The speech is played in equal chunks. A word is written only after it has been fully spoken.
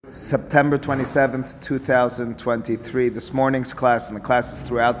September 27th, 2023. This morning's class and the classes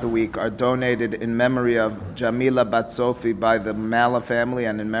throughout the week are donated in memory of Jamila Bat Sofi by the Mala family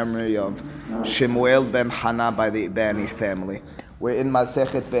and in memory of Shemuel Ben Hana by the Ibani family. We're in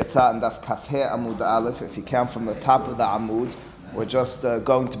Masechet Beisah and Daf Kafhe Amud Aleph. If you count from the top of the Amud, we're just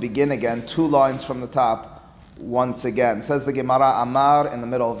going to begin again, 2 lines from the top once again. Says the Gemara, Amar in the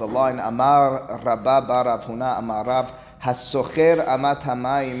middle of the line, Amar Rabbi Bar Rav Huna Amar Rav Hasocher amat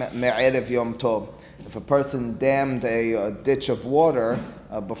hamayim me'erev Yom Tov. If a person dammed a ditch of water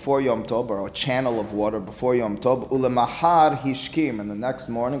before Yom Tov, or a channel of water before Yom Tov, ulemahar hishkim, and the next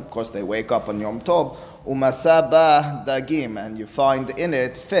morning, of course, they wake up on Yom Tov, umasaba dagim, and you find in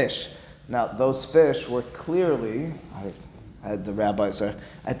it fish. Now, those fish were clearly, the rabbis are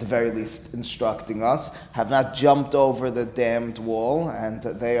at the very least instructing us, have not jumped over the dammed wall, and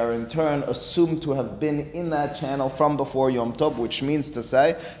they are in turn assumed to have been in that channel from before Yom Tov, which means to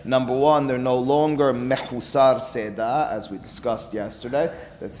say, number one, they're no longer mehusar seda, as we discussed yesterday.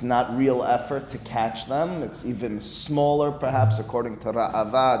 It's not real effort to catch them. It's even smaller, perhaps, according to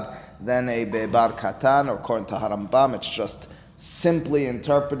Ra'avad, than a bebar katan, or according to Harambam, it's just simply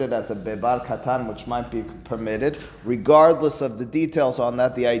interpreted as a bebar katan, which might be permitted. Regardless of the details on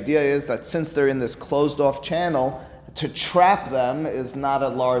that, the idea is that since they're in this closed-off channel, to trap them is not a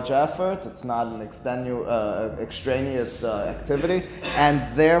large effort. It's not an extraneous activity,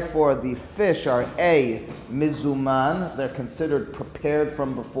 and therefore the fish are A, mizuman, they're considered prepared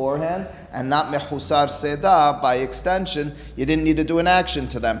from beforehand, and not mehusar seda. By extension, you didn't need to do an action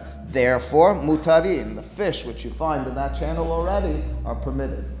to them. Therefore, mutarin, the fish which you find in that channel already, are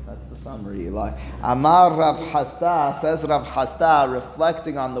permitted. That's the summary, Eli. Amar Rav Hasta, says Rav Hasta,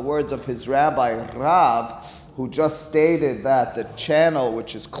 reflecting on the words of his rabbi Rav, who just stated that the channel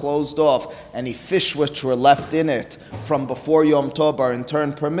which is closed off, any fish which were left in it from before Yom Tov are in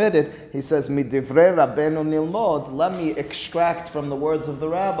turn permitted. He says, Midivrei Rabbeinu nilmod, let me extract from the words of the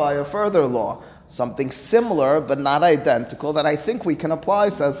rabbi a further law. Something similar, but not identical, that I think we can apply,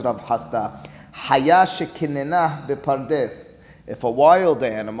 says Rav Hasta. Haya shekinena bepardes. If a wild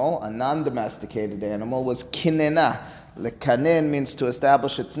animal, a non-domesticated animal, was kinena, lekanin means to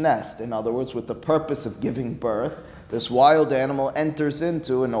establish its nest. In other words, with the purpose of giving birth, this wild animal enters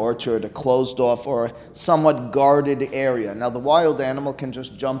into an orchard, a closed-off or somewhat guarded area. Now, the wild animal can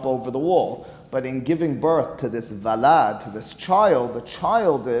just jump over the wall, but in giving birth to this valad, to this child, the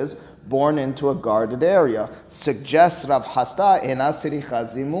child is born into a guarded area. Suggests Rav Hasta, ena siricha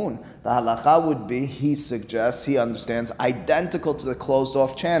zimun. The halacha would be, he suggests, he understands, identical to the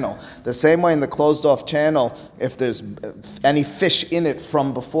closed-off channel. The same way in the closed-off channel, if there's any fish in it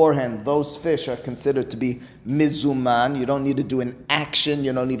from beforehand, those fish are considered to be mizuman. You don't need to do an action.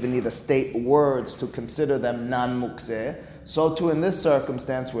 You don't even need to state words to consider them non-mukseh. So too in this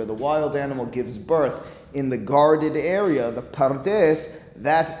circumstance where the wild animal gives birth in the guarded area, the pardes,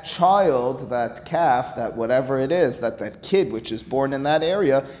 that child, that calf, that whatever it is, that kid which is born in that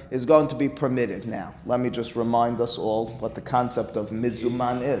area is going to be permitted. Now, let me just remind us all what the concept of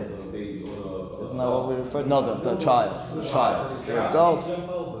mizuman is. Isn't that what we refer to? No, the child. The adult.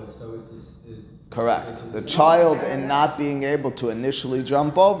 Correct. The child, in not being able to initially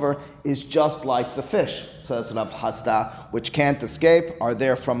jump over, is just like the fish, says Rav Hasta, which can't escape, are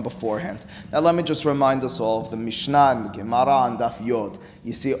there from beforehand. Now let me just remind us all of the Mishnah and the Gemara and Daf Yod.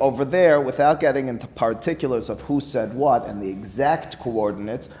 You see, over there, without getting into particulars of who said what and the exact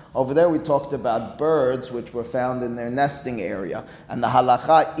coordinates, over there we talked about birds which were found in their nesting area. And the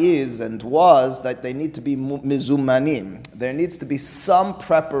halacha is and was that they need to be mizumanim. There needs to be some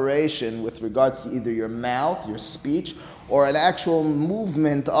preparation with regards to either your mouth, your speech, or an actual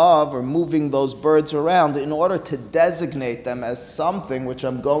movement of, or moving those birds around in order to designate them as something which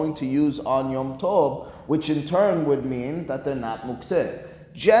I'm going to use on Yom Tov, which in turn would mean that they're not mukseh.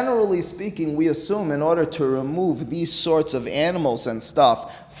 Generally speaking, we assume in order to remove these sorts of animals and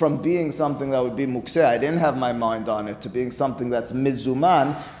stuff from being something that would be mukseh, I didn't have my mind on it, to being something that's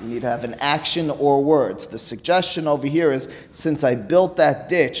mizuman, you need to have an action or words. The suggestion over here is, since I built that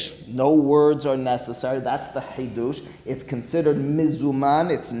ditch, no words are necessary. That's the hidush. It's considered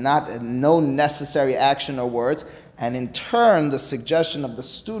mizuman. It's no necessary action or words. And in turn, the suggestion of the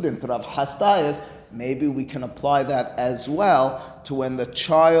student, Rav Hasta, is maybe we can apply that as well to when the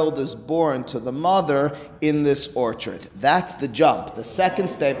child is born to the mother in this orchard. That's the jump. The second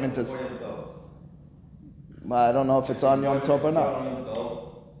statement is, well, I don't know if it's on Yom Tov or not.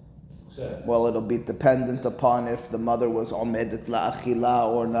 Well, it'll be dependent upon if the mother was omedet la'achila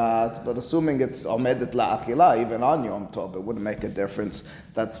or not. But assuming it's omedet la'achila, even on Yom Tov, it wouldn't make a difference.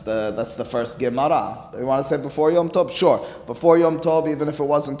 That's the first Gemara. You want to say before Yom Tov? Sure. Before Yom Tov, even if it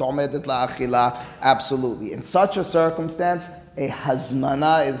wasn't omedet la'achila, absolutely. In such a circumstance, a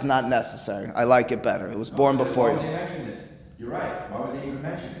hazmana is not necessary. I like it better. It was born before Yom Tov. You're right. Why would they even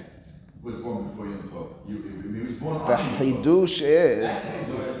mention it? It was born before Yom Tov. He was born The chidush is...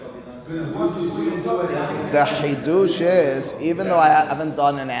 The chidush is, even though I haven't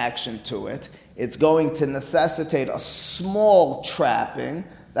done an action to it, it's going to necessitate a small trapping.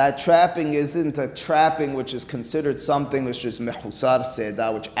 That trapping isn't a trapping which is considered something which is mehusar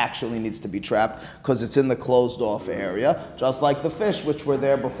seda, which actually needs to be trapped because it's in the closed off area, just like the fish which were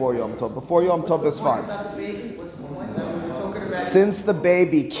there before Yom Tov. Before Yom Tov is fine. Since the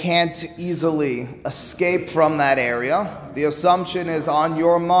baby can't easily escape from that area, the assumption is on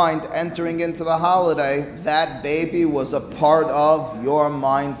your mind entering into the holiday, that baby was a part of your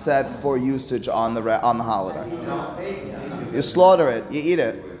mindset for usage on the holiday. You slaughter it, you eat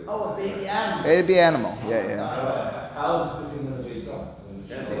it. Oh, a baby animal. Baby animal, yeah. How is this thing going to be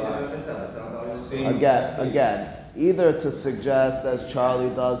done? Again, either to suggest, as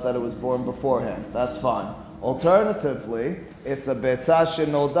Charlie does, that it was born beforehand, that's fine. Alternatively, it's a betzah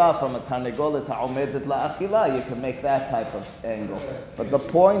shenolda from a tarnegolet ha'omedet la'achila. You can make that type of angle. But the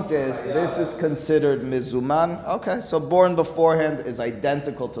point is, this is considered mizuman. Okay, so born beforehand is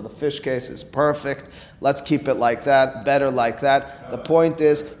identical to the fish case, is perfect. Let's keep it like that, better like that. The point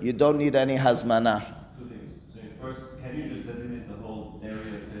is, you don't need any hazmana. Two things. So first, can you just designate the whole area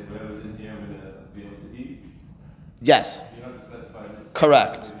and say whatever's in here I'm going to be able to eat? Yes. You don't have to specify this.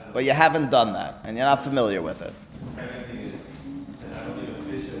 Correct. But you haven't done that, and you're not familiar with it. Second thing is, I don't think a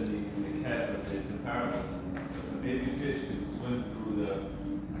fish and the cat, let's say, is comparable. A baby fish can swim through the,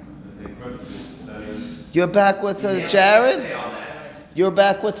 let's say, crevices. You're back with Jared? You're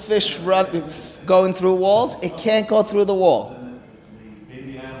back with fish going through walls? It can't go through the wall. The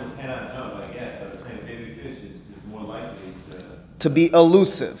baby animal cannot jump, I get, but I'm saying baby fish is more likely to be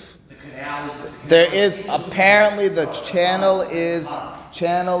elusive. The canal is... There is, apparently the channel is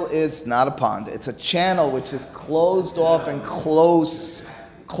not a pond. It's a channel which is closed off and close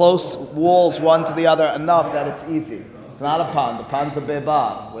walls one to the other enough that it's easy. It's not a pond. The pond's a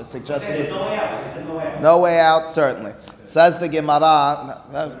beba. We're suggesting it's no way out, certainly. Says the Gemara.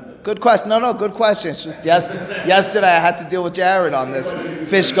 Good question. No, good question. It's just yesterday I had to deal with Jared on this.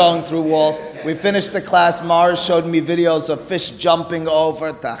 Fish going through walls. We finished the class. Mars showed me videos of fish jumping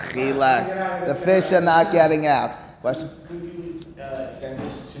over. Tachilak. The fish are not getting out. Question? Could you extend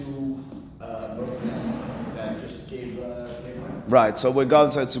this to bird's nest that just gave Right, so we're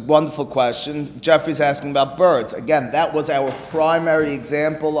going to, it's a wonderful question. Jeffrey's asking about birds. Again, that was our primary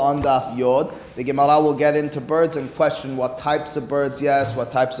example on Daf Yod. The Gemara will get into birds and question what types of birds yes,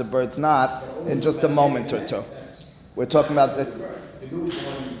 what types of birds not, in just a moment or two. We're talking about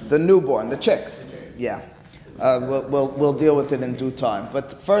the newborn, the chicks. Yeah. We'll deal with it in due time.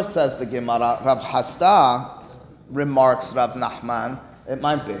 But first says the Gemara, Rav Hasta remarks Rav Nachman. It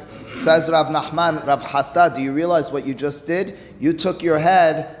might be. Says Rav Nachman, Rav Hasta, do you realize what you just did? You took your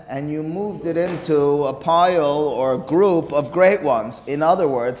head and you moved it into a pile or a group of great ones. In other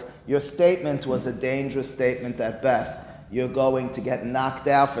words, your statement was a dangerous statement at best. You're going to get knocked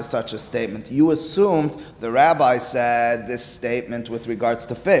out for such a statement. You assumed the rabbi said this statement with regards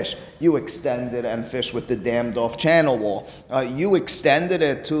to fish. You extended and fish with the dammed off channel wall. You extended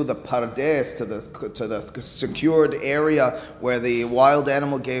it to the pardes, to the secured area where the wild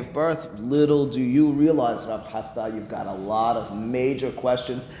animal gave birth. Little do you realize, Rav Hasta, you've got a lot of major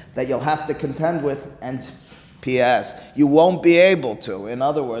questions that you'll have to contend with, and P.S. you won't be able to. In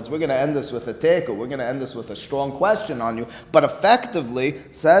other words, we're going to end this with a teku. We're going to end this with a strong question on you. But effectively,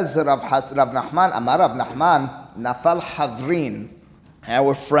 says Rav Nachman, Amar Rav Nachman, Nafal Havrin,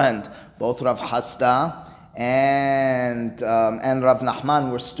 our friend, both Rav Hasta and Rav Nachman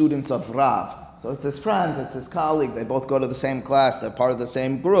were students of Rav. So it's his friend, it's his colleague. They both go to the same class. They're part of the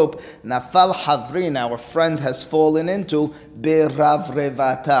same group. Nafal Havrin, our friend, has fallen into Rav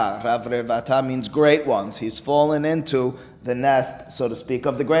Revata. Rav Revata means great ones. He's fallen into the nest, so to speak,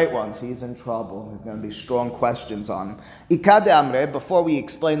 of the great ones. He's in trouble. There's going to be strong questions on him. Ikade Amre, before we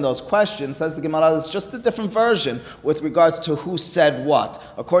explain those questions, says the Gemara, it's just a different version with regards to who said what.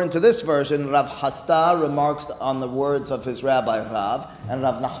 According to this version, Rav Hasta remarks on the words of his rabbi Rav, and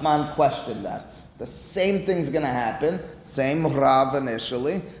Rav Nachman questioned that. The same thing's going to happen. Same Rav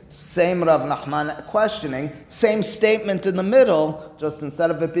initially, same Rav Nachman questioning, same statement in the middle, just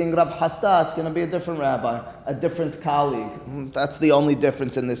instead of it being Rav Hasta, it's going to be a different rabbi, a different colleague. That's the only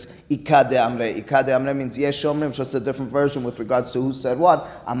difference in this Ikad Amre. Ikad Amre means Yesh Omrim, just a different version with regards to who said what.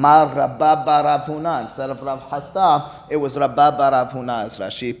 Amar Rabba bar Rav Huna. Instead of Rav Hasta, it was Rabba bar Rav Huna, as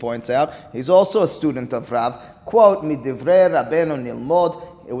Rashi points out. He's also a student of Rav. Quote, Midivrei Rabbeinu Nilmod.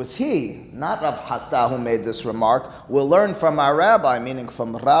 It was he, not Rav Hasta, who made this remark. We'll learn from our rabbi, meaning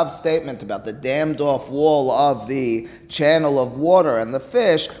from Rav's statement about the dammed-off wall of the channel of water and the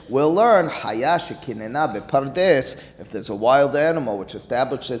fish. We'll learn Hayash kinena bepardes. If there's a wild animal which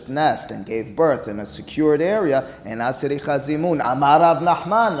established its nest and gave birth in a secured area, and asiri chazimun Amar Rav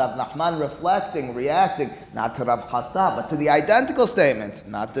Nachman. Rav Nachman reflecting, reacting, not to Rav Hasta, but to the identical statement.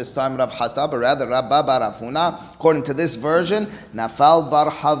 Not this time Rav Hasta, but rather Rabba bar Rav Huna. According to this version, Nafal bar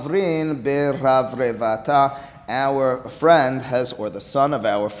Havrin b'Rav Revata, our friend has, or the son of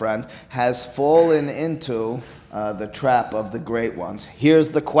our friend, has fallen into the trap of the great ones.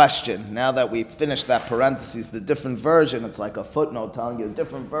 Here's the question. Now that we've finished that parentheses, the different version, it's like a footnote telling you a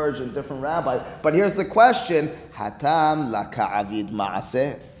different version, different rabbi. But here's the question. Hatam la ka'avid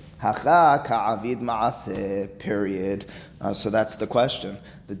ma'aseh. Hacha ka'avid ma'aseh, period. So that's the question.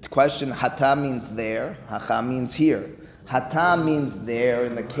 The question, hata means there, hacha means here. Hata means there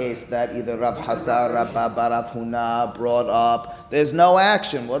in the case that either Rav Hasta or Rabba bar Rav Huna brought up. There's no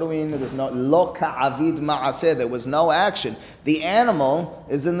action. What do we mean? There's no lo ka'avid ma'aseh. There was no action. The animal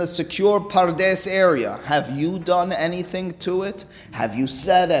is in the secure pardes area. Have you done anything to it? Have you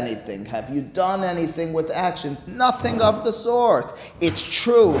said anything? Have you done anything with actions? Nothing of the sort. It's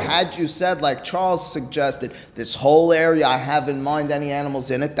true. Had you said, like Charles suggested, this whole area I have in mind, any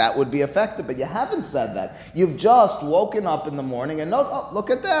animals in it, that would be affected. But you haven't said that. You've just woken up in the morning and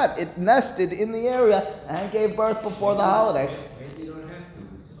look at that. It nested in the area and gave birth before the holiday. You don't have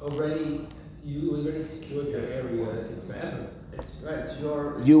to. You already secured your area. It's forever. It's right, it's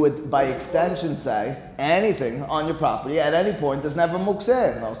your... You would, by extension, say anything on your property at any point is never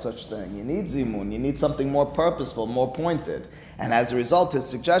mukseh. No such thing. You need zimun. You need something more purposeful, more pointed. And as a result, his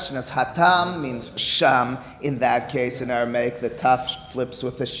suggestion is hatam means sham. In that case, in Aramaic, the taf flips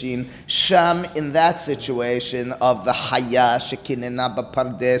with a shin. Sham, in that situation of the haya shekinena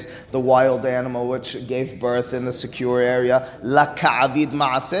b'pardes, the wild animal which gave birth in the secure area, la ka'avid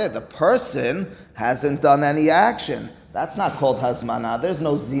ma'aseh. The person hasn't done any action. That's not called hazmana. There's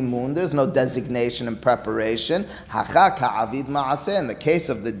no zimun. There's no designation and preparation. Hacha ka'avid ma'aseh. In the case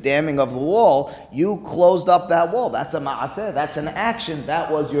of the damming of the wall, you closed up that wall. That's a ma'aseh. That's an action.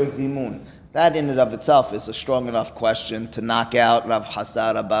 That was your zimun. That in and of itself is a strong enough question to knock out Rav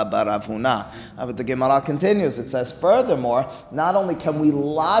Hasta Rabba bar Rav Huna. But the Gemara continues. It says, furthermore, not only can we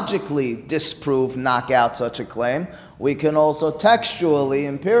logically disprove, knock out such a claim, we can also textually,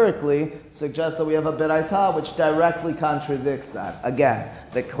 empirically, suggest that we have a beraita which directly contradicts that. Again,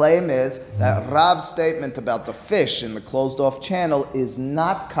 the claim is that Rav's statement about the fish in the closed-off channel is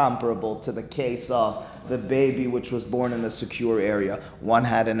not comparable to the case of the baby which was born in the secure area. One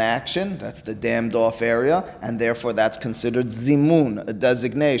had an action, that's the dammed off area, and therefore that's considered zimun, a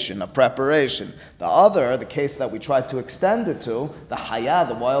designation, a preparation. The other, the case that we tried to extend it to, the haya,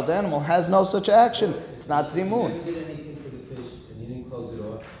 the wild animal, has no such action. It's not zimun. If you did anything for the fish and you didn't close it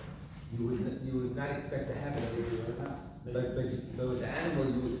off, you would not expect to have it everywhere. But with the animal,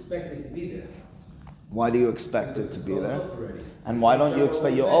 you would expect it to be there. Why do you expect it to be there? And why don't you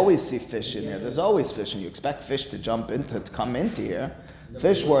expect? You always see fish in here. There's always fish, and you expect fish to come into here.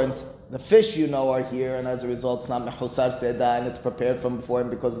 Fish weren't. The fish you know are here, and as a result, it's not mehusar seda, and it's prepared from before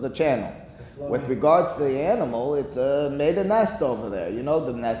because of the channel. With regards to the animal, it made a nest over there. You know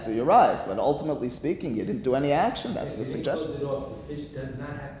the nest, so you're right. But ultimately speaking, you didn't do any action. That's the suggestion. If you close it off, the fish does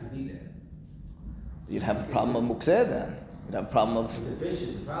not have to be there. You'd have a problem of mukseh then. You'd have a problem of... The fish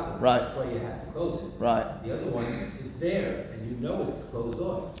is the problem. Right. That's why you have to close it. Right. The other one, it's there, and you know it's closed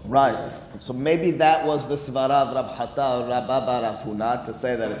off. Right. So maybe that was the svara of Rav Hasta or Rabba bar Rav Huna to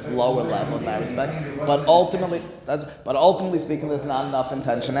say that it's lower level in that respect. But ultimately speaking, there's not enough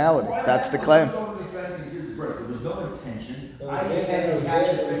intentionality. That's the claim. There was no intention. Doesn't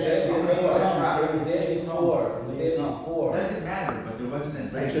matter, but there wasn't an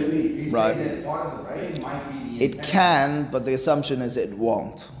intention. Right. That part of the thing might be the It can, but the assumption is it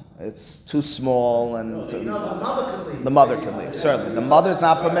won't. It's too small and... The mother can leave. The mother can leave, certainly. The mother's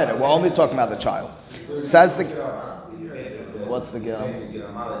not permitted. We're only talking about the child. Says the... What's the gil? You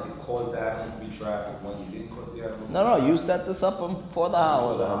caused the animal to be trapped when you didn't cause the animal. No, you set this up before the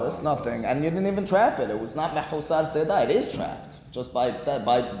holiday. There's nothing. And you didn't even trap it. It was not mehusar seda. It is trapped. just by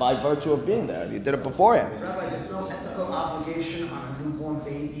virtue of being there. You did it beforehand. Rabbi, there's no ethical obligation on a newborn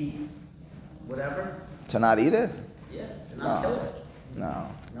baby, whatever? To not eat it? Yeah, to not kill it. No.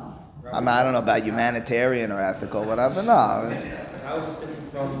 No. I mean, I don't know about humanitarian or ethical, whatever. No. It's, How is this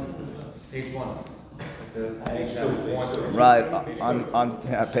different from page 1? right,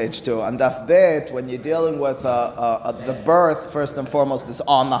 on page 2. On Daf Bet, when you're dealing with the birth, first and foremost, is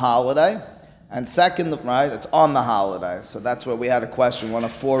on the holiday. And second, right, it's on the holiday. So that's where we had a question, one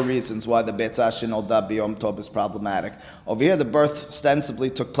of 4 reasons why the Beitzah Shenolda B'Yom Tov is problematic. Over here, the birth ostensibly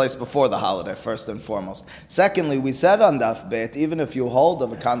took place before the holiday, first and foremost. Secondly, we said on Daf Bet, even if you hold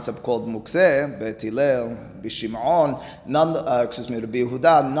of a concept called Mukseh, Beit Hillel, B'Shim'on, Rabbi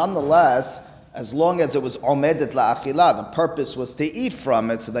Yehuda, nonetheless, as long as it was omedet la'achila, the purpose was to eat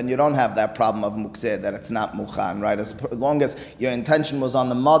from it, so then you don't have that problem of mukseh, that it's not mukhan, right? As long as your intention was on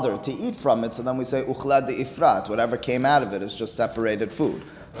the mother to eat from it, so then we say uchla de ifrat, whatever came out of it is just separated food.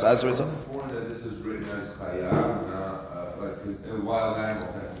 So as a result... That this is written as chayah, like a wild animal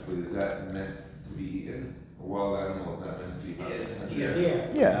technically, is that meant to be eaten? A wild animal is not meant to be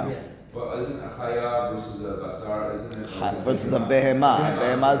eaten? Yeah. But isn't a chayah versus a basar, isn't it? Versus a behemah.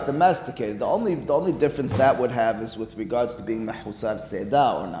 Behemah is domesticated. The only difference that would have is with regards to being mehusar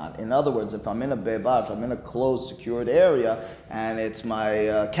seda or not. In other words, if I'm in a behemah, if I'm in a closed, secured area, and it's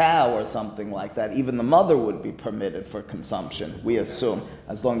my cow or something like that, even the mother would be permitted for consumption, we assume,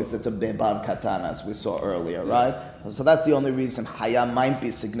 as long as it's a behemah katana, as we saw earlier, right? So that's the only reason hayah might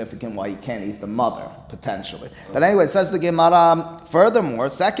be significant why you can't eat the mother, potentially. But anyway, says the Gemara, furthermore,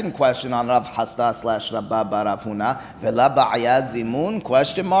 second question on Rav Hasta / Rabba bar Rav Huna, Vela ba'aya zimun,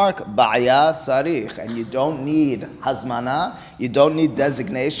 question mark, ba'aya sarich. And you don't need hazmana, you don't need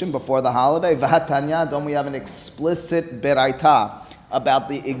designation before the holiday. V'hatanya, don't we have an explicit beraita about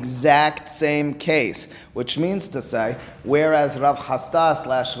the exact same case, which means to say, whereas Rav Hasta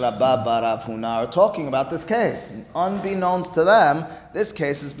 / Rabba bar Rav Huna are talking about this case, unbeknownst to them, this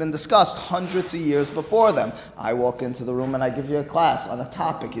case has been discussed hundreds of years before them. I walk into the room and I give you a class on a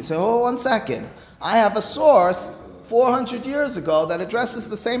topic. You say, oh, 1 second, I have a source 400 years ago that addresses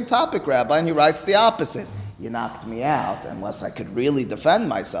the same topic, Rabbi, and he writes the opposite. You knocked me out unless I could really defend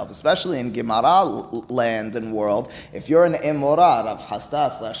myself, especially in Gemara land and world. If you're an Emora, Rav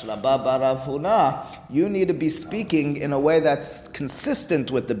Hasta / Rabba bar Rav Huna, you need to be speaking in a way that's consistent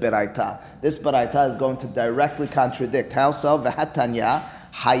with the Beraita. This Beraita is going to directly contradict. How so? V'hatanya,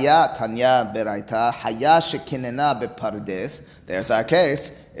 Haya Tanya Beraita, Haya shekinena bepardes. There's our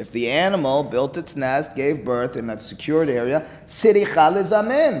case. If the animal built its nest, gave birth in a secured area, siricha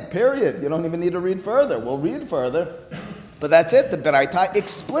lezamen, period. You don't even need to read further. We'll read further. But that's it. The Beraita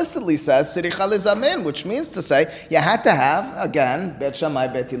explicitly says siricha lezamen, which means to say you had to have, again, Bet Shammai,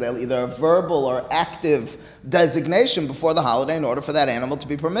 Bet Hillel, either a verbal or active designation before the holiday in order for that animal to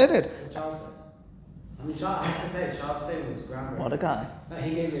be permitted. Charles said was groundbreaking. What a guy.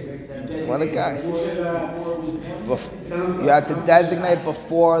 He gave me a great sentence. What a guy. You have to designate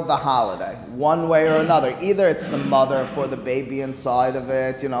before the holiday, one way or another. Either it's the mother for the baby inside of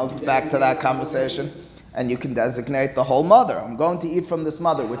it, back to that conversation. And you can designate the whole mother. I'm going to eat from this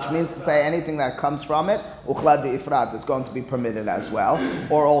mother, which means to say anything that comes from it, uchla de ifrat, is going to be permitted as well.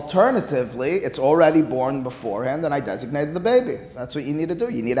 Or alternatively, it's already born beforehand, and I designated the baby. That's what you need to do.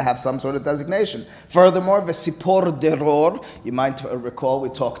 You need to have some sort of designation. Furthermore, vesipor deror, you might recall we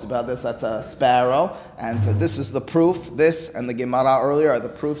talked about this, that's a sparrow, and this is the proof, this and the Gemara earlier are the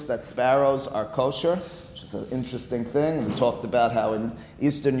proofs that sparrows are kosher. An interesting thing. We talked about how in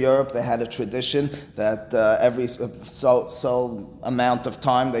Eastern Europe they had a tradition that every so amount of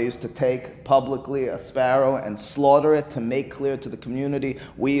time they used to take publicly a sparrow and slaughter it to make clear to the community,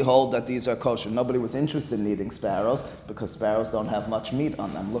 we hold that these are kosher. Nobody was interested in eating sparrows because sparrows don't have much meat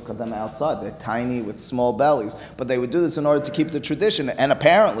on them. Look at them outside. They're tiny with small bellies. But they would do this in order to keep the tradition. And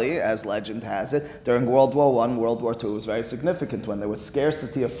apparently, as legend has it, during World War I, World War II was very significant. When there was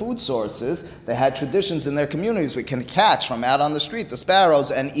scarcity of food sources, they had traditions in their communities. We can catch from out on the street the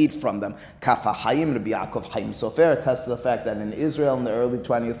sparrows and eat from them. Kafa Hayim, Rabbi Yaakov Hayim Sofer attests to the fact that in Israel in the early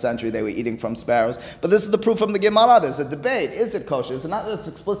 20th century they were eating from sparrows. But this is the proof from the Gemara. There's a debate. Is it kosher? Is it not? It's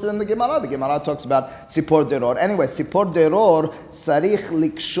explicit in the Gemara. The Gemara talks about Sipor Deror. Anyway, Sipor Deror, Sarich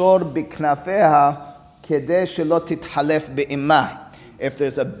Likshor Biknafeha Kedeh Shelo Tithalef Be'imah. If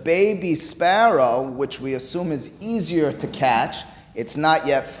there's a baby sparrow, which we assume is easier to catch, it's not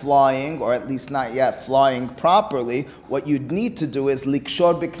yet flying, or at least not yet flying properly, what you'd need to do is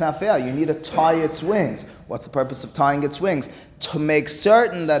likshor biknafea. You need to tie its wings. What's the purpose of tying its wings? To make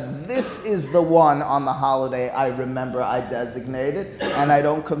certain that this is the one on the holiday I remember I designated, and I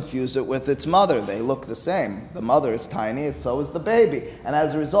don't confuse it with its mother. They look the same. The mother is tiny, and so is the baby. And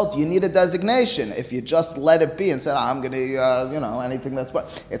as a result, you need a designation. If you just let it be and say, I'm going to, anything that's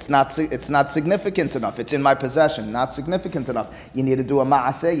what, it's not significant enough. It's in my possession, not significant enough. You need to do a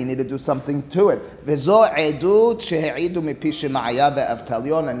ma'aseh, you need to do something to it.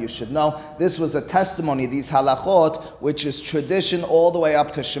 And you should know, this was a testimony, these halachot, which is tradition all the way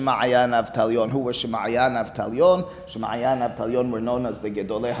up to Shemaiah and Avtalion. Who were Shemaiah and Avtalion? Shemaiah and Avtalion were known as the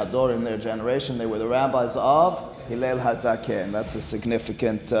Gedolei Hador in their generation. They were the rabbis of Hillel HaZaken. That's a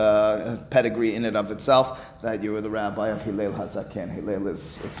significant pedigree in and of itself, that you were the rabbi of Hillel HaZaken. Hillel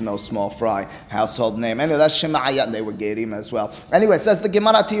is no small fry, household name. Anyway, that's Shemaiah, and they were Gerim as well. Anyway, it says the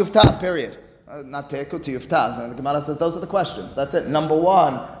Gemara Tiyufta, period. Not Teku, Tiyufta. The Gemara says those are the questions. That's it. Number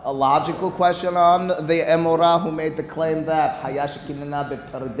one, a logical question on the Emorah who made the claim that Hayashikinina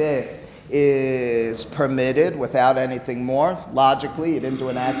bepardes is permitted without anything more. Logically, you didn't do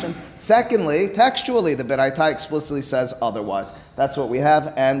an action. Secondly, textually, the Beraita explicitly says otherwise. That's what we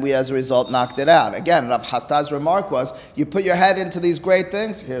have, and we, as a result, knocked it out. Again, Rav Hasta's remark was, you put your head into these great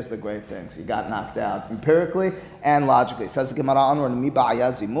things, here's the great things. You got knocked out empirically and logically. Says the Gemara Anwar, Mi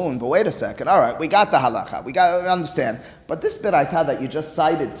ba'aya zimun. But wait a second. All right, we got the halacha. We understand. But this Beraita that you just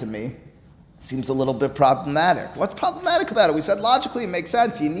cited to me seems a little bit problematic. What's problematic about it? We said logically it makes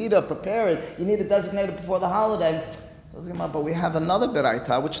sense. You need to prepare it. You need to designate it before the holiday. But we have another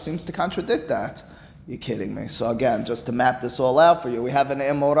Beraita which seems to contradict that. You're kidding me. So again, just to map this all out for you, we have an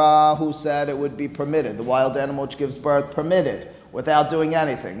Emorah who said it would be permitted. The wild animal which gives birth, permitted, without doing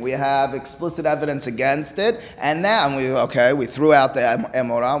anything. We have explicit evidence against it, and now we threw out the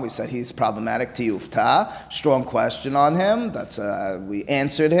Emorah. We said he's problematic tiyufta. Strong question on him. That's we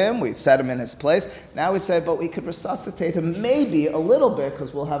answered him. We set him in his place. Now we say, but we could resuscitate him maybe a little bit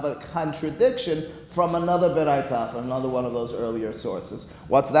because we'll have a contradiction from another beraita, from another one of those earlier sources.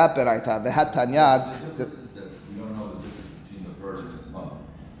 What's that beraita? Vehat Tanyad. The difference is that we don't know the difference between the bird and its mother.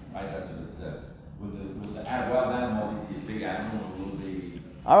 Right? That's what it says. With the wild animal, you see a big animal and a little baby.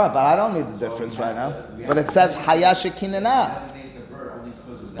 All right, but I don't need the difference right now. But it says hayashikinina.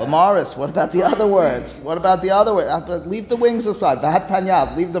 But Morris, what about the other words? What about the other words? Leave the wings aside. Vahat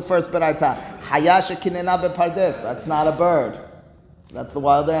Tanyad. Leave the first beraita. Hayashikinina bepardes. That's not a bird. That's the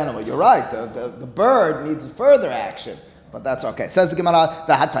wild animal. You're right. The bird needs further action. But that's okay. Says the Gemara,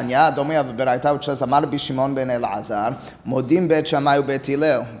 V'hatanya, don't we have a beraita which says, Amar b'Shimon ben Elazar, Modim bet Shammai bet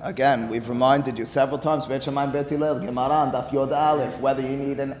Hillel. Again, we've reminded you several times, bet Shammai bet Hillel, Gemara, Daf Yod Aleph, whether you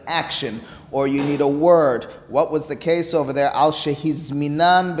need an action or you need a word. What was the case over there? Al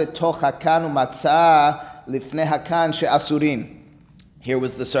shehizminan betoch hakan u'matzah lifnei hakan she'asurin. Here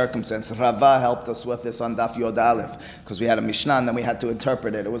was the circumstance. Rava helped us with this on Daf Yod Aleph because we had a Mishnah and then we had to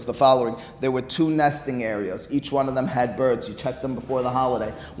interpret it. It was the following. There were two nesting areas. Each one of them had birds. You checked them before the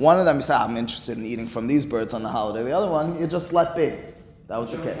holiday. One of them, you said, I'm interested in eating from these birds on the holiday. The other one, you just let be. That was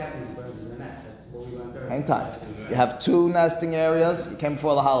the case. Hang tight. You have two nesting areas. You came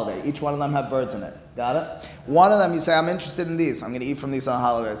before the holiday. Each one of them had birds in it. Got it? One of them, you say, I'm interested in these. I'm going to eat from these on the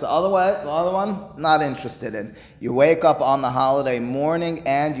holiday. The other one, not interested in. You wake up on the holiday morning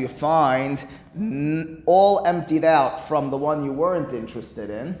and you find all emptied out from the one you weren't interested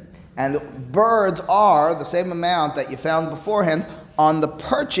in. And birds are the same amount that you found beforehand on the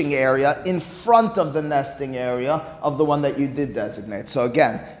perching area in front of the nesting area of the one that you did designate. So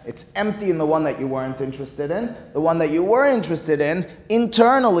again, it's empty in the one that you weren't interested in. The one that you were interested in,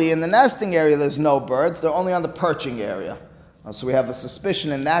 internally in the nesting area, there's no birds. They're only on the perching area. So we have a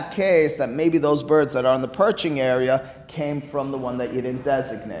suspicion in that case that maybe those birds that are in the perching area came from the one that you didn't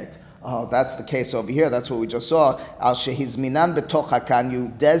designate. Oh, that's the case over here. That's what we just saw. Al shehizminan betoch hakan. You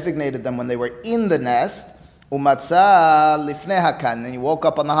designated them when they were in the nest. Umatzah lifnei hakan. Then you woke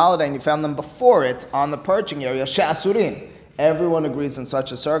up on the holiday and you found them before it on the perching area. She'asurin. Everyone agrees in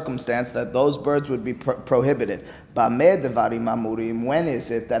such a circumstance that those birds would be prohibited. When is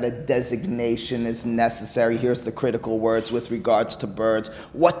it that a designation is necessary? Here's the critical words with regards to birds.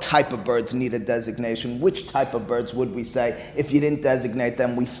 What type of birds need a designation? Which type of birds would we say, if you didn't designate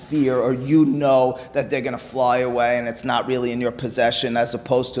them, we fear or you know that they're going to fly away and it's not really in your possession, as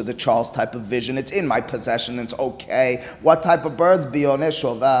opposed to the Charles type of vision. It's in my possession, it's okay. What type of birds? Bioneh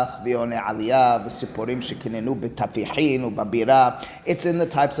shovach, bioneh aliyah, v'siporim shekinenu b'tafichin, babira. It's in the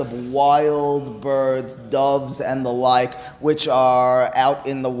types of wild birds, doves and the like, which are out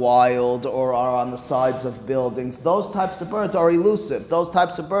in the wild or are on the sides of buildings. Those types of birds are elusive. Those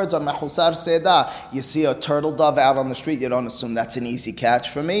types of birds are mehusar seda. You see a turtle dove out on the street, you don't assume that's an easy catch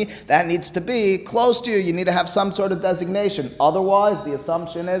for me. That needs to be close to you. You need to have some sort of designation. Otherwise, the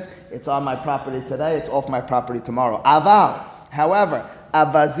assumption is it's on my property today, it's off my property tomorrow. Aval, however,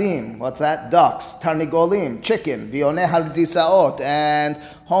 avazim, what's that? Ducks, tarnigolim, chicken, vione hardisaot, and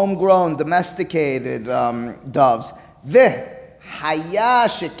homegrown, domesticated doves. Haya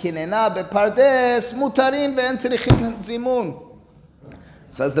shekinena bepardes mutarin ve'en tzrichim zimun.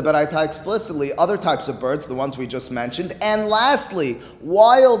 Says the Baraita explicitly, other types of birds, the ones we just mentioned, and lastly,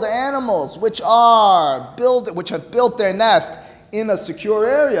 wild animals which have built their nest in a secure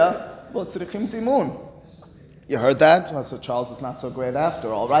area. Well, tzrichim zimun. You heard that? Well, so Charles is not so great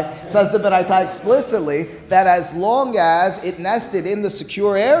after all, right? Says the Baraita explicitly that as long as it nested in the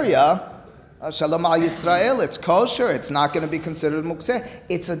secure area, Shalom al Yisrael, it's kosher, it's not going to be considered mukseh.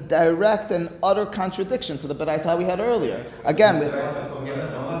 It's a direct and utter contradiction to the Baraita we had earlier. Again,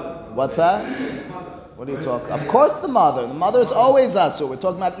 what's that? What are you talking about? Of course the mother. The mother is always asur. We're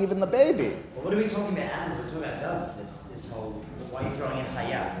talking about even the baby. Well, what are we talking about animals? We're talking about doves. This whole, why are you throwing in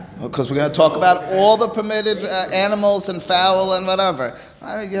hayah? Because we're going to talk about all the permitted animals and fowl and whatever.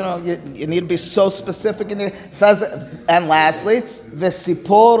 You need to be so specific in it. Says that, and lastly, the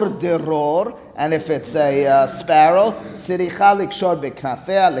sipor deror, and if it's a sparrow, siricha likshor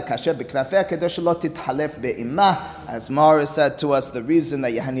beknafea, lekasher beknafea, kedosh lo tithalef be'imah. As Mara said to us, the reason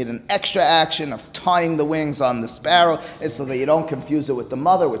that you need an extra action of tying the wings on the sparrow is so that you don't confuse it with the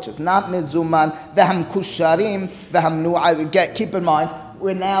mother, which is not mizuman. V'ham kusharim, v'ham nu'ah. Keep in mind,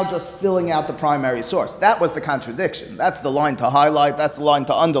 we're now just filling out the primary source. That was the contradiction. That's the line to highlight. That's the line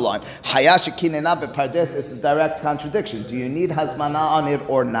to underline. Hayash kinena bepardes is the direct contradiction. Do you need hazmana on it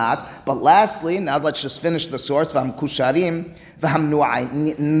or not? But lastly, now let's just finish the source. V'ham kusharim, v'ham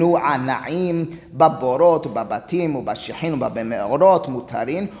nu'ana'im, baborot, ubabatim, ubashihin, ubabemeorot,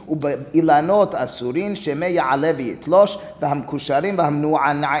 mutarin, ubailanot asurin, sheme ya'ale v'yitlosh, v'ham kusharim, v'ham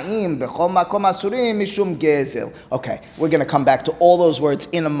nu'ana'im, b'chol makom asurin, mishum gezel. Okay, we're going to come back to all those words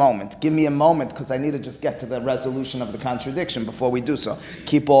in a moment. Give me a moment because I need to just get to the resolution of the contradiction before we do so.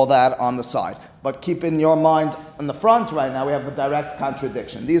 Keep all that on the side. But keep in your mind, in the front right now, we have a direct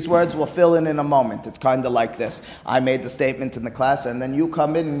contradiction. These words we'll fill in a moment. It's kind of like this. I made the statement in the class, and then you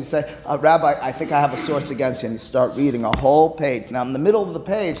come in and you say, Rabbi, I think I have a source against you, and you start reading a whole page. Now, in the middle of the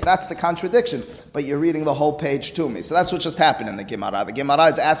page, that's the contradiction, but you're reading the whole page to me. So that's what just happened in the Gemara. The Gemara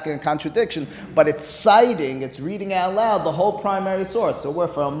is asking a contradiction, but it's reading out loud the whole primary source. So we're,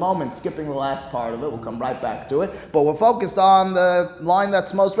 for a moment, skipping the last part of it. We'll come right back to it. But we're focused on the line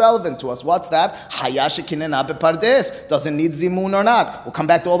that's most relevant to us. What's that? Hayashikinena bepardes. Doesn't need zimun or not. We'll come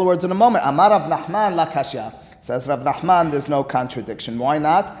back to all the words in a moment. Amar Rav Nachman la kasha. Says Rav Nachman, there's no contradiction. Why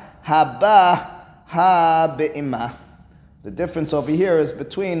not? Haba ha be'imah. The difference over here is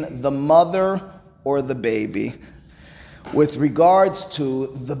between the mother or the baby. With regards to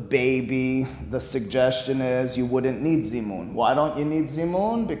the baby, the suggestion is you wouldn't need zimun. Why don't you need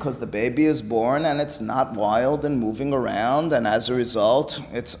zimun? Because the baby is born and it's not wild and moving around, and as a result,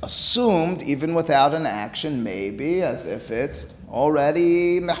 it's assumed, even without an action, maybe, as if it's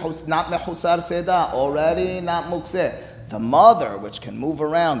already not mehusar seda, already not mukseh. The mother, which can move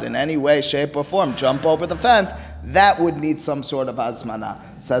around in any way, shape, or form, jump over the fence, that would need some sort of azmana.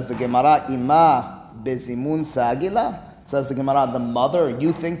 Says the Gemara, ima bezimun sagila. Says the Gemara, the mother,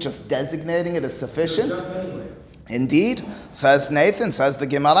 you think just designating it is sufficient? Indeed, says Nathan, says the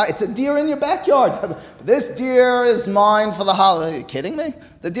Gemara, it's a deer in your backyard. This deer is mine for the holiday. Are you kidding me?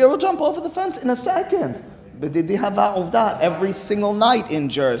 The deer will jump over the fence in a second. Every single night in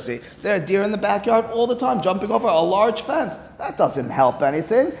Jersey, there are deer in the backyard all the time, jumping over a large fence. That doesn't help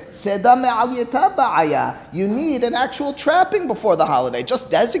anything. You need an actual trapping before the holiday. Just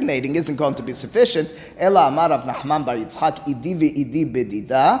designating isn't going to be sufficient.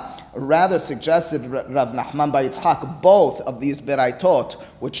 Rather suggested Rav Nachman bar Yitzchak both of these beraitot,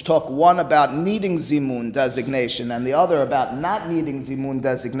 which talk one about needing zimun designation and the other about not needing zimun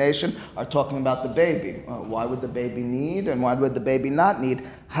designation, are talking about the baby. Why would the baby need and why would the baby not need?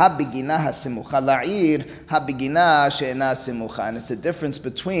 Ha-bigina ha-simucha la'ir, ha-bigina she'ena simucha. And it's a difference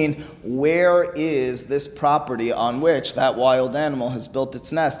between where is this property on which that wild animal has built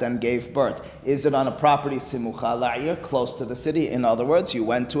its nest and gave birth. Is it on a property simucha la'ir, close to the city? In other words, you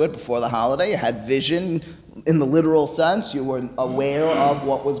went to it before the holiday, you had vision, in the literal sense, you were aware of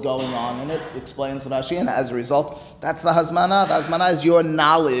what was going on in it, explains Rashi, and as a result, that's the hazmana. The hazmana is your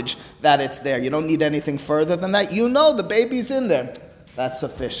knowledge that it's there. You don't need anything further than that. You know the baby's in there. That's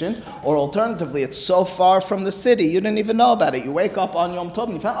sufficient. Or alternatively, it's so far from the city, you didn't even know about it. You wake up on Yom Tov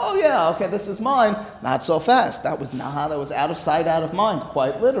and you find, oh yeah, okay, this is mine. Not so fast. That was naha, that was out of sight, out of mind,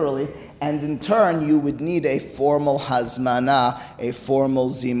 quite literally. And in turn, you would need a formal hazmana, a formal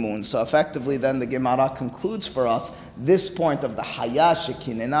zimun. So effectively, then the Gemara concludes for us this point of the haya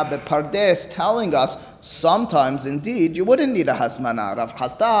shekinena bepardes, telling us sometimes, indeed, you wouldn't need a hazmana. Rav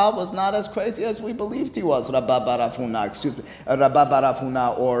Hasda was not as crazy as we believed he was. Rabbi Bar Huna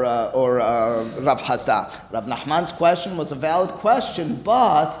or Rav Hasda. Rav Nachman's question was a valid question,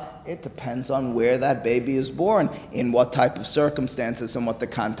 but it depends on where that baby is born, in what type of circumstances, and what the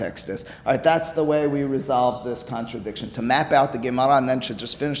context is. All right, that's the way we resolve this contradiction. To map out the Gemara and then should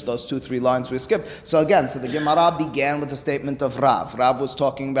just finish those 2-3 lines we skipped. So again, the Gemara began with the statement of Rav. Rav was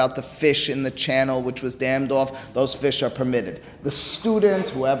talking about the fish in the channel which was dammed off. Those fish are permitted. The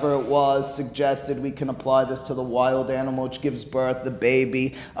student, whoever it was, suggested we can apply this to the wild animal which gives birth, the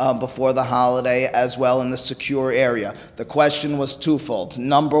baby, before the holiday, as well in the secure area. The question was twofold.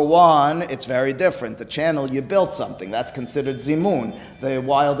 Number one, it's very different. The channel, you built something. That's considered zimun. The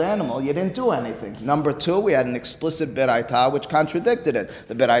wild animal, you didn't do anything. Number two, we had an explicit beraita which contradicted it.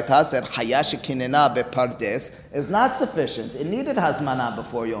 The beraita said, Hayash kinena bepardes is not sufficient. It needed hazmana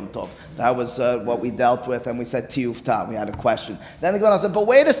before Yom Tov. That was what we dealt with, and we said tiyufta. We had a question. Then the Gemara said, but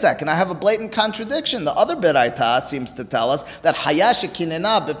wait a second, I have a blatant contradiction. The other beraita seems to tell us that Hayash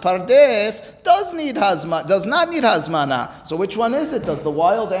kinena bepardes does not need hazmana. So which one is it? Does the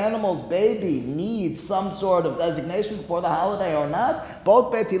wild animal's baby need some sort of designation before the holiday or not?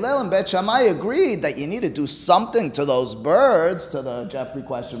 Both Bet Hillel and Bet Shammai agreed that you need to do something to those birds, to the Jeffrey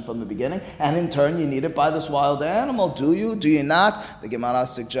question from the beginning, and in turn you need it by this wild animal. Do you? Do you not? The Gemara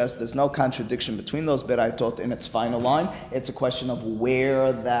suggests there's no contradiction between those beraitot in its final line. It's a question of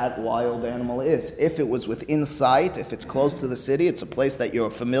where that wild animal is. If it was within sight, if it's close to the city, it's a place that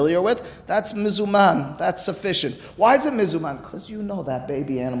you're familiar with, that's mizuman. That's sufficient. Why is it mizuman? Because you know that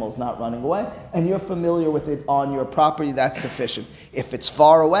baby animal's not running away, and you're familiar with it on your property. That's sufficient. If it's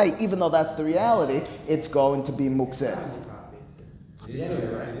far away, even though that's the reality, it's going to be mukseh.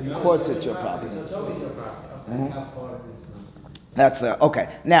 Of course it's your property. That's there. Okay.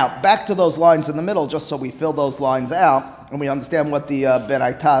 Now, back to those lines in the middle, just so we fill those lines out, and we understand what the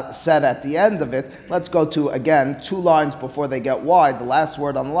Beraita said at the end of it. Let's go to, again, 2 lines before they get wide. The last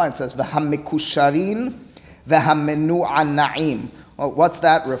word on the line says, V'ha-mikusharin, v'ha-menu'ana'im. Well, what's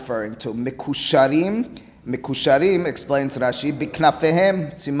that referring to? Mikusharim. Mikusharim, explains Rashi,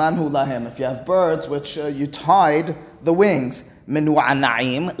 biknafehem simanhu lahem. If you have birds which you tied the wings,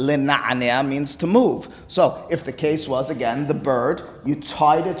 menu'ana'im, lena'anea means to move. So if the case was, again, the bird, you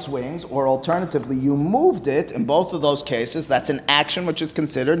tied its wings, or alternatively, you moved it, in both of those cases, that's an action which is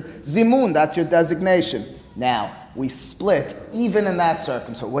considered zimun, that's your designation. Now, we split, even in that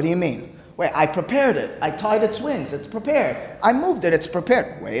circumstance. What do you mean? Wait, I prepared it. I tied its wings. It's prepared. I moved it. It's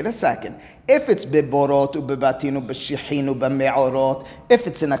prepared. Wait a second. If it's biborot, ubibatinu, b'shihinu, b'me'orot, if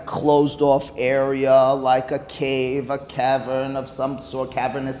it's in a closed-off area like a cave, a cavern of some sort,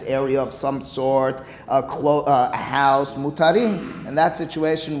 cavernous area of some sort, a house, mutarim, in that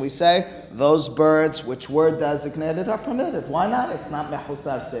situation we say, those birds which were designated are permitted. Why not? It's not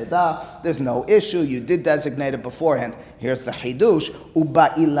mehusar seda. There's no issue. You did designate it beforehand. Here's the chidush.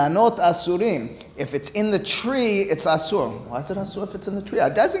 Uba ilanot asurim. If it's in the tree, it's asur. Why is it asur if it's in the tree? I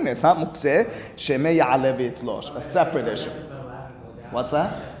designate. It's not mukseh. Shemei ya'aleh v'yitlosh. A separate issue. What's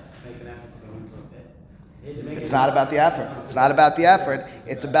that? It's not about the effort. It's not about the effort.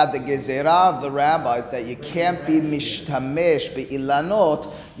 It's about the gezerah of the rabbis that you can't be mishtamesh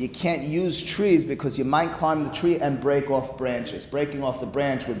be'ilanot. You can't use trees because you might climb the tree and break off branches. Breaking off the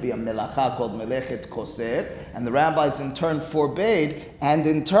branch would be a melacha called melechet koser, and the rabbis in turn forbade. And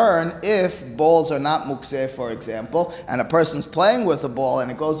in turn, if balls are not mukseh, for example, and a person's playing with a ball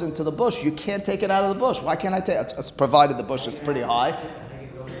and it goes into the bush, you can't take it out of the bush. Why can't I take it? Provided the bush is pretty high.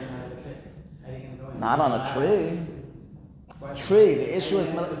 Not on a tree. Tree. The issue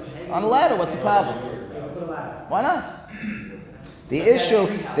is on a ladder. What's the problem? Why not? The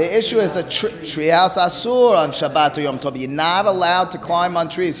issue is a treehouse asur on Shabbat or Yom Tov. You're not allowed to climb on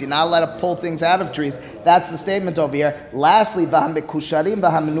trees. You're not allowed to pull things out of trees. That's the statement over here. Lastly, v'hamekusharim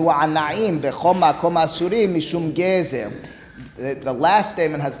v'hamenu'ana'im b'chom ma'kom asurim mishum gezer. The last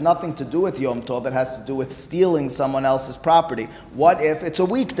statement has nothing to do with Yom Tov. It has to do with stealing someone else's property. What if it's a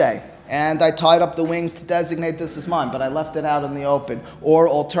weekday? and I tied up the wings to designate this as mine, but I left it out in the open. Or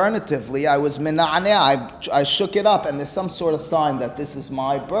alternatively, I was mina'aneh, I shook it up, and there's some sort of sign that this is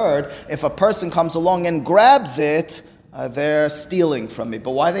my bird. If a person comes along and grabs it, they're stealing from me.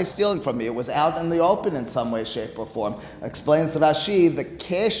 But why are they stealing from me? It was out in the open in some way, shape, or form. Explains Rashi, the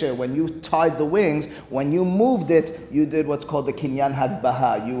kesher, when you tied the wings, when you moved it, you did what's called the kinyan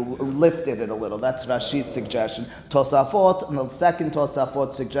hadbaha. You lifted it a little. That's Rashi's suggestion. Tosafot, and the second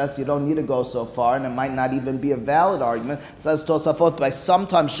Tosafot suggests you don't need to go so far, and it might not even be a valid argument. Says Tosafot, by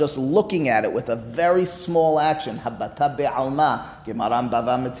sometimes just looking at it with a very small action, habata be'alma, Gemaram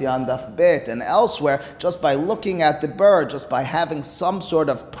bava mitzian daf bet, and elsewhere, just by looking at the bird, just by having some sort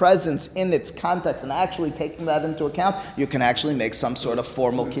of presence in its context and actually taking that into account, you can actually make some sort of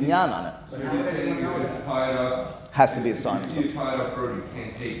formal kinyan on it. So you're saying if it's tied up, Has to be a sign. if you see a tied up bird, you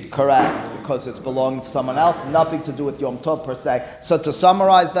can't take it. Correct, because it's belonging to someone else, nothing to do with Yom Tov per se. So to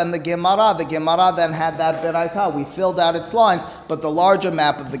summarize then the Gemara then had that Beraita. We filled out its lines, but the larger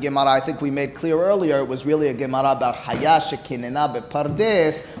map of the Gemara, I think we made clear earlier, it was really a Gemara about Hayash Kinina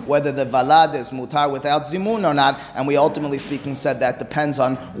Bepardes, whether the Valad is mutar without Zimun or not, and we ultimately speaking said that depends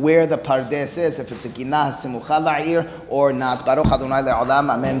on where the Pardes is, if it's a Ginah Simucha La'ir or not. Baruch Adonai Le'olam,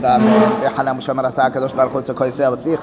 Amen, V'Amen.